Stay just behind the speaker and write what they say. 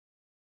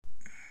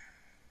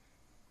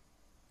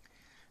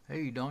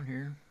Hey, Don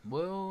here.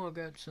 Well, I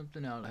got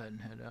something out I hadn't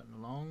had out in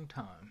a long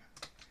time.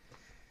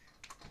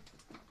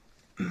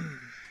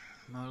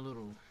 My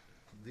little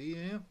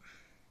V-amp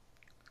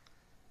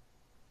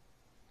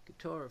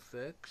guitar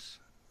effects,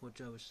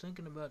 which I was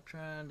thinking about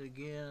trying it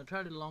again. I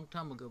tried it a long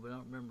time ago, but I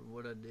don't remember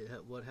what I did,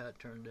 how it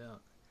turned out.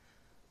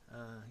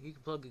 You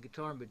can plug a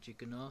guitar in, but you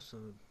can also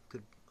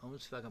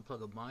almost if I can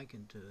plug a mic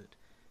into it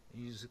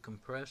and use a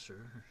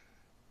compressor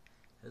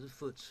as a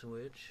foot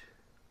switch.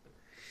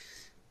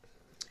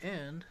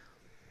 And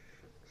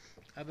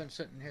I've been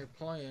sitting here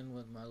playing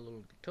with my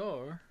little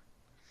guitar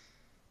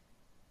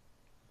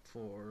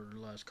for the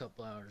last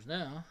couple hours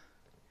now,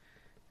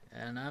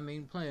 and I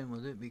mean playing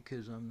with it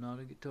because I'm not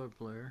a guitar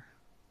player.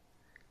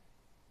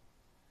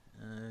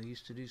 I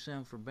used to do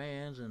sound for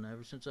bands, and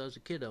ever since I was a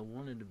kid I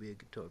wanted to be a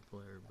guitar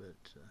player, but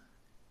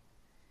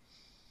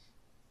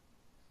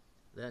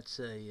that's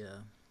a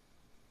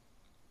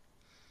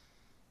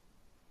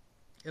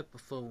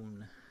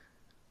Epiphone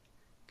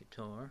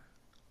guitar,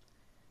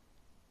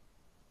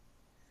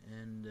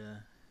 and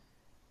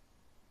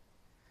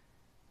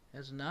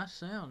has a nice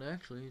sound.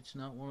 Actually, it's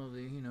not one of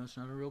the, it's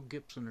not a real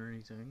Gibson or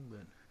anything,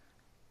 but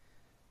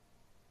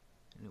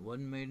and it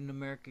wasn't made in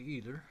America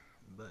either.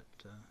 But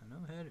I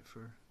know I had it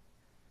for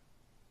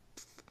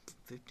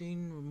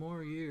 15 or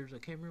more years. I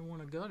can't remember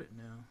when I got it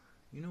now.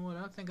 You know what?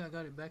 I think I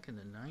got it back in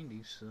the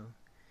 90s, so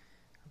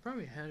I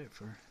probably had it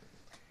for.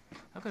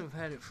 I could have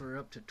had it for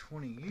up to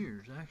 20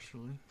 years,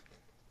 actually.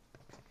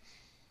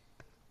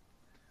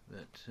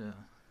 But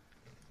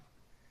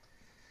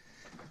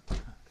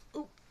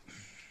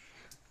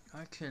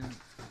I can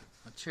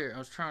a chair. I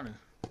was trying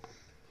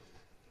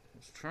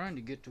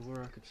to get to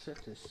where I could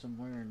set this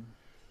somewhere and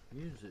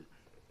use it.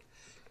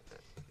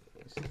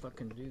 Let's see if I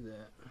can do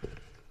that.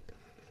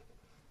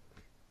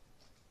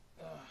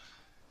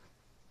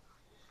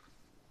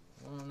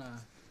 Well, no.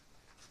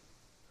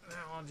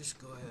 Now I'll just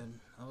go ahead.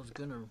 I was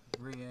gonna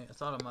re-aim. I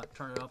thought I might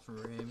turn it off and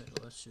re-aim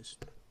it. Let's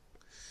just.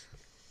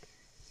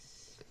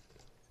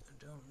 I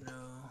don't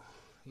know.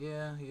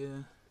 Yeah.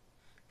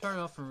 Turn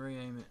it off and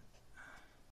re-aim it.